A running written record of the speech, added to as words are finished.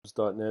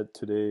quantlabs.net.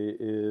 Today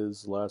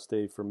is last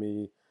day for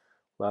me,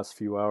 last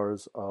few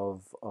hours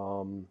of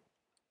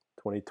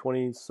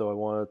 2020. So I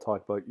want to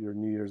talk about your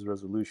New Year's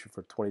resolution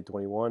for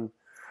 2021.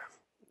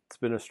 It's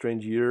been a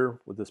strange year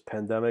with this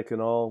pandemic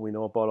and all. We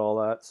know about all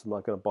that, so I'm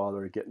not going to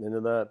bother getting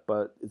into that.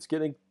 But it's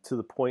getting to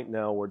the point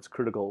now where it's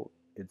critical.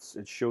 It's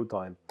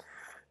showtime.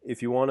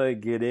 If you want to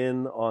get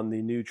in on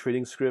the new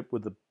trading script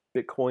with the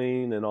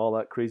Bitcoin and all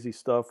that crazy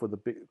stuff with the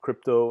big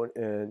crypto,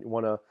 and you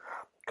want to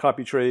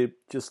copy trade,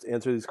 just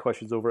answer these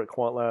questions over at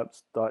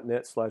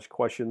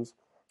quantlabs.net/questions.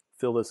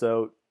 Fill this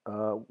out,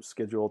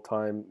 schedule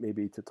time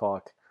maybe to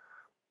talk,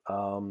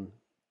 to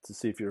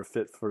see if you're a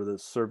fit for the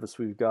service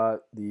we've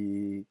got.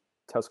 The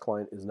test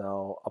client is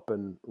now up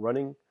and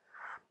running.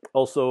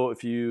 Also,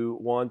 if you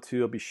want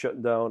to, I'll be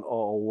shutting down a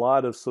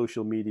lot of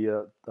social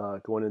media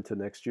going into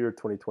next year,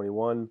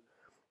 2021.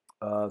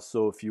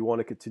 So if you want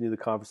to continue the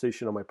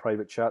conversation on my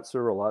private chat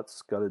server, a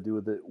lot's got to do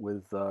with it,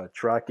 with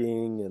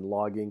tracking and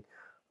logging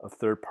of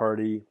third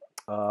party.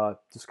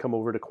 Just come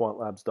over to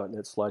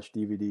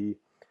quantlabs.net/DVD,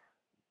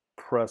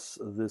 press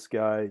this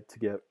guy to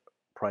get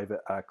private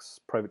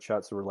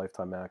chat server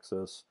lifetime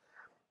access.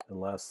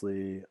 And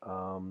lastly,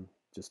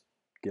 just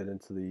get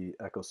into the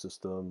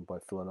ecosystem by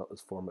filling out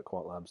this form at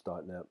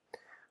quantlabs.net.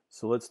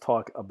 So let's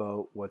talk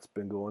about what's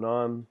been going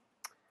on.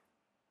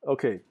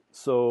 Okay,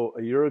 so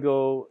a year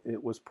ago,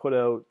 it was put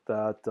out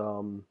that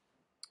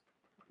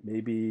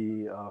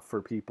maybe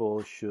for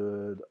people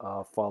should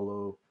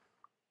follow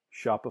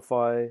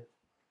Shopify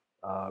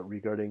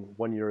regarding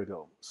 1 year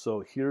ago.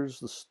 So here's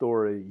the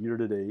story year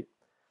to date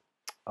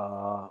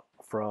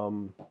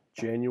from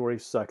January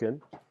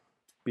 2nd,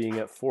 being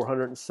at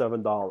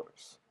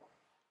 $407.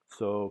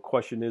 So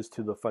question is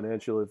to the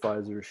financial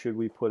advisor, should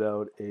we put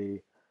out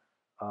a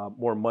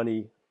more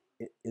money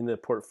in the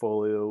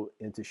portfolio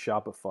into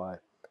Shopify?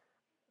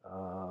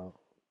 A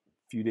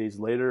few days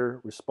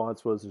later,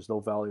 response was there's no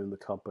value in the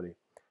company.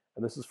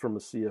 And this is from a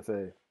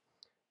CFA.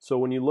 So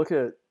when you look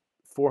at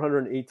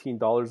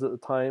 $418 at the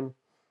time,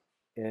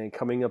 and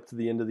coming up to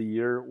the end of the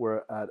year,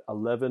 we're at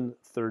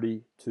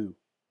 $1132.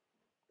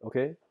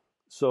 Okay,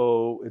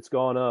 so it's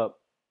gone up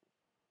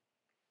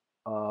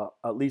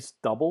at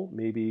least double,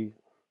 maybe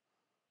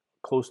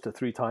close to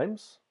 3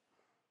 times.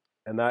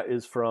 And that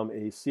is from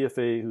a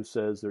CFA who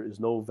says there is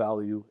no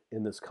value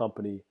in this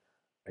company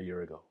a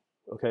year ago.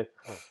 Okay,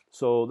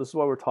 so this is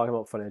why we're talking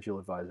about financial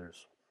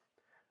advisors.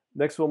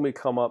 Next one we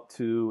come up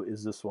to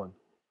is this one.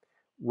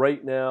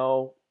 Right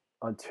now,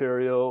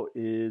 Ontario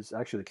is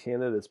actually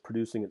Canada is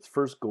producing its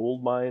first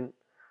gold mine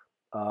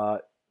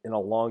in a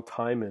long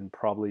time, in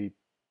probably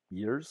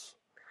years.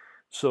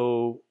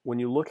 So when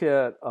you look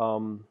at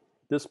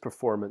this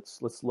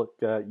performance, let's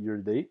look at year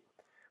to date.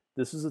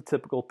 This is a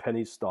typical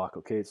penny stock.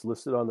 Okay, it's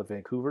listed on the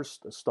Vancouver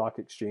Stock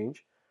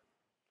Exchange.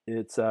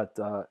 It's at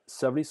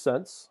 70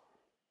 cents.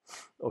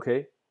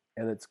 Okay,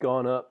 and it's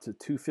gone up to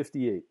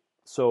 258.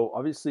 So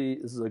obviously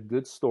this is a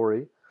good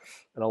story,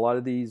 and a lot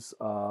of these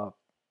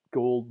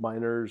gold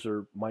miners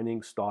or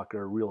mining stock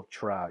are real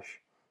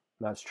trash.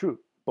 And that's true.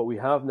 But we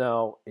have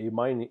now a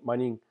miner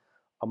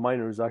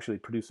who's actually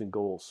producing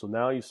gold. So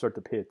now you start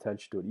to pay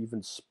attention to it.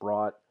 Even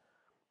Sprott,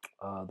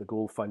 the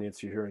gold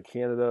financier here in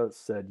Canada,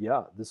 said,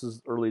 yeah, this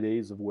is early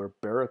days of where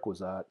Barrick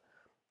was at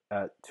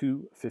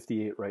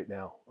 258 right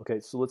now.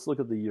 Okay, so let's look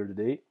at the year to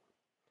date.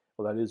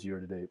 Well, that is year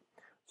to date.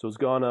 So it's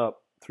gone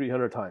up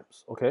 300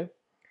 times. Okay,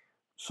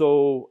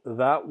 so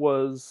that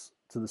was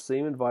to the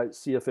same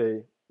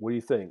CFA. What do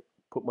you think?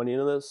 Put money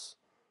into this?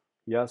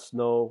 Yes,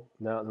 no.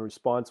 Now the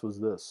response was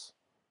this.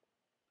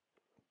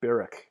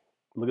 Barrick,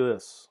 look at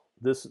this.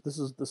 This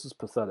is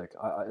pathetic.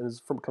 And this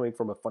is coming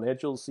from a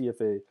financial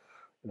CFA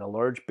in a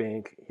large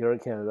bank here in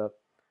Canada.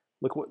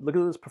 Look at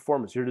this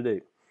performance year to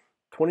date.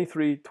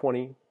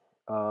 23.20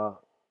 a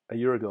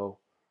year ago,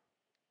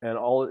 and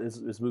all it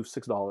is moved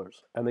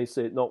 $6. And they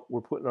say, no,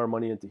 we're putting our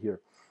money into here.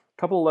 A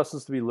couple of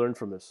lessons to be learned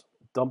from this.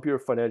 Dump your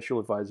financial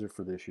advisor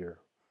for this year,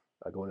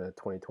 going into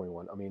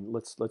 2021. I mean,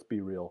 let's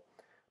be real,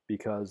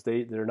 because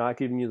they're not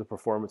giving you the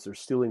performance. They're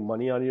stealing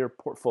money out of your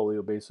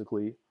portfolio,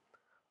 basically.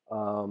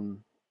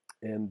 And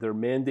they're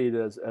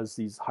mandated as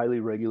these highly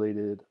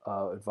regulated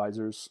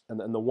advisors,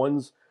 and the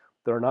ones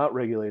that are not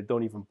regulated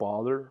don't even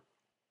bother,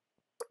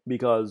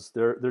 because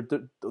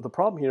the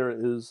problem here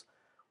is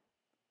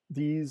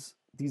these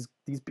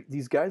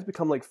guys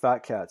become like fat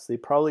cats. They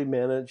probably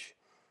manage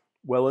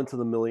well into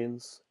the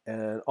millions,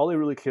 and all they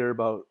really care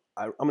about,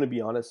 I'm going to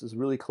be honest, is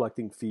really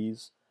collecting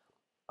fees,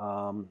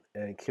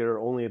 and care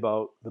only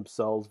about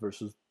themselves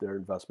versus their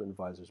investment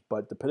advisors.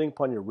 But depending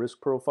upon your risk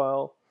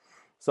profile,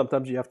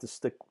 sometimes you have to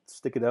stick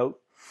it out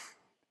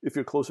if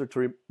you're closer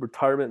to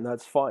retirement, and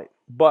that's fine.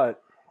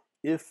 But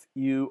if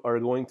you are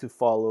going to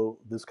follow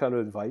this kind of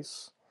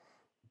advice,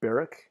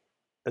 Barrick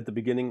at the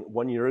beginning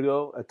 1 year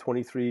ago at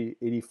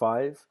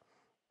 $23.85,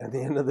 at the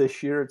end of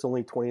this year it's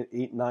only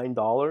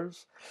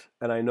 $28.9.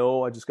 And I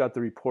know I just got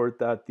the report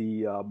that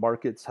the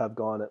markets have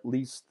gone up at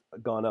least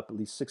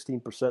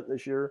 16%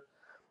 this year.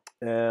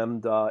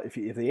 And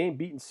if they ain't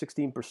beating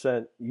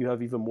 16%, you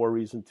have even more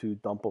reason to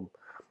dump them.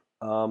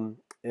 And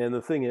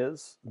the thing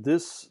is,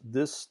 this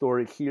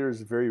story here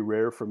is very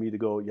rare for me to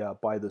go, yeah,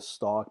 buy this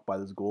stock, buy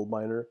this gold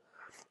miner.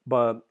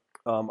 But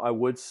I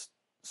would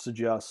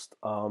suggest,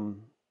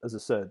 as I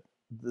said,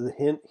 the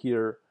hint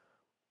here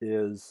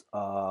is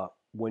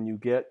when you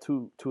get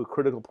to a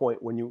critical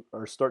point, when you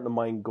are starting to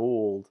mine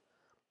gold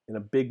in a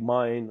big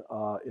mine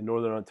in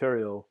Northern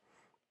Ontario,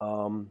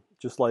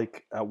 just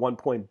like at one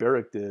point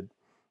Barrick did,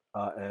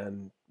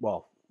 and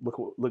well,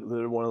 look,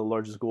 they're one of the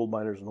largest gold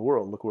miners in the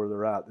world. Look where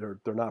they're at.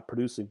 They're not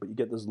producing, but you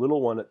get this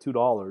little one at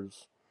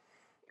 $2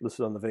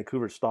 listed on the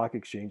Vancouver Stock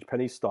Exchange,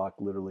 penny stock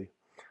literally,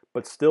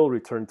 but still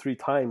returned 3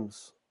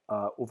 times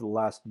over the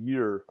last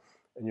year.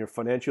 And your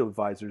financial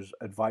advisors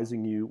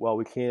advising you, well,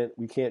 we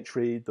can't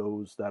trade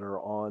those that are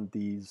on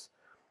these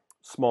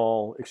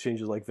small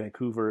exchanges like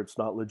Vancouver. It's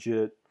not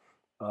legit.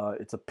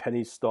 It's a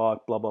penny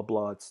stock. Blah blah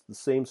blah. It's the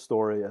same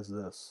story as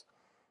this.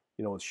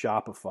 With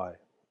Shopify.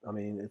 I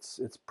mean, it's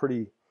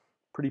pretty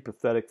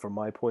pathetic from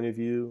my point of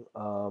view.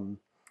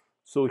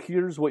 So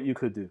here's what you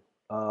could do.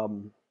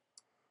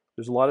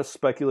 There's a lot of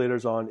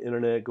speculators on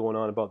internet going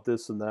on about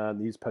this and that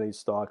and these penny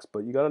stocks, but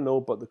you got to know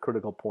about the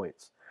critical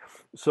points.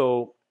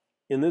 So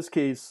in this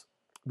case,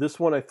 this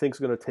one I think is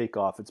going to take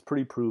off. It's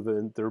pretty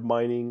proven. They're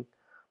mining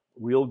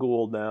real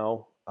gold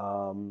now.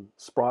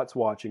 Sprott's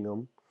watching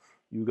them.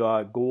 You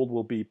got gold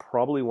will be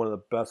probably one of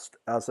the best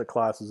asset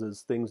classes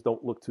as things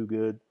don't look too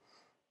good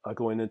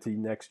going into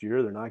next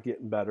year. They're not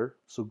getting better.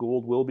 So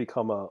gold will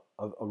become a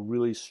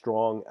really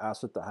strong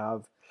asset to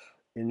have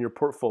in your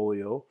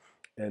portfolio.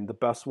 And the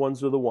best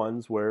ones are the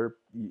ones where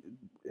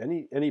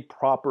any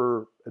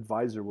proper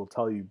advisor will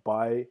tell you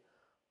buy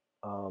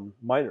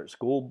miners,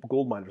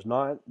 gold miners,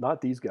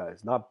 not these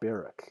guys, not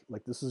Barrick.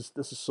 Like this is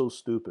so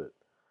stupid.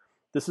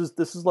 This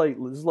is like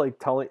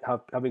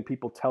having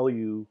people tell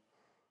you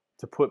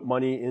to put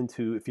money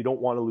into if you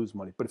don't want to lose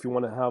money, but if you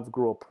want to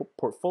grow a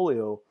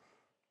portfolio,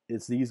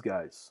 it's these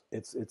guys.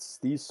 It's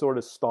these sort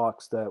of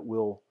stocks that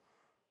will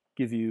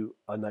give you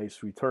a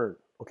nice return.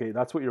 Okay,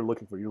 that's what you're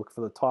looking for. You're looking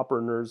for the top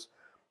earners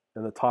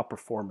and the top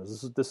performers.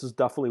 This is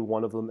definitely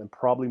one of them, and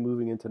probably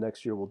moving into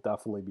next year will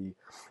definitely be.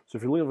 So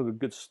if you're looking for a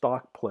good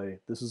stock play,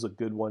 this is a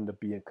good one to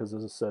be in because,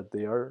 as I said,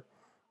 they are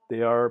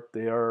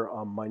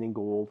mining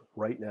gold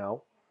right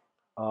now,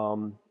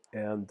 and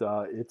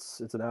it's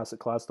an asset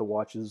class to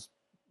watch as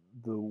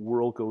the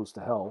world goes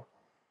to hell.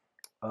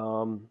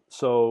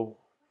 So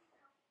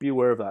be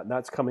aware of that, and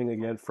that's coming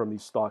again from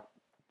these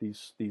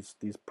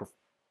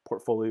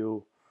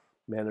portfolio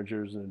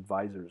managers and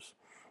advisors.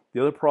 The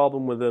other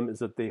problem with them is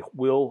that they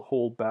will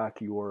hold back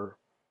your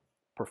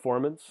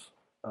performance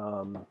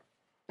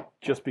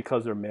just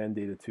because they're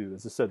mandated to.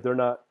 As I said, they're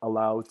not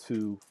allowed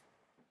to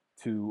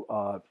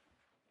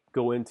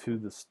go into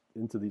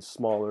these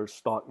smaller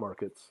stock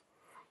markets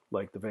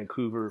like the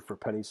Vancouver for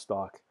penny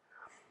stock.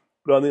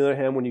 But on the other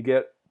hand, when you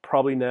get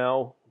probably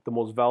now the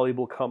most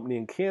valuable company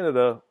in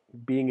Canada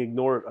being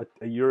ignored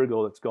a year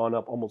ago, that's gone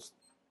up almost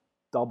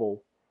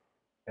double,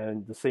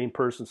 and the same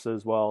person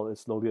says, "Well,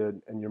 it's no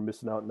good," and you're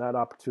missing out on that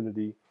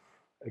opportunity.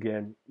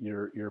 Again,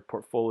 your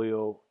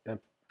portfolio and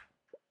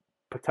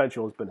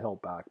potential has been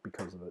held back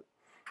because of it.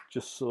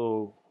 Just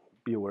so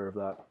be aware of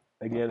that.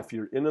 Again, if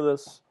you're into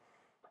this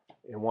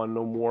and want to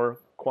know more,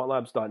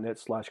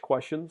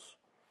 quantlabs.net/questions.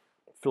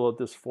 Fill out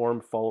this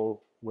form, follow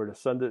where to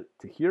send it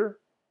to here.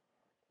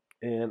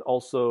 And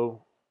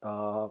also,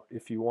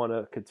 if you want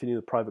to continue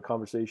the private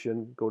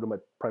conversation, go to my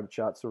private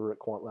chat server at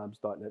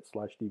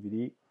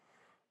quantlabs.net/DVD.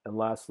 And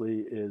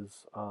lastly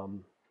is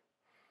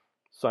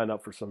sign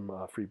up for some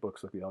free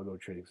books like the Algo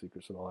Trading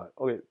Secrets and all that.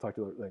 Okay, talk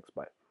to you later. Thanks.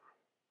 Bye.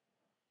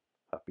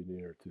 Happy New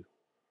Year too.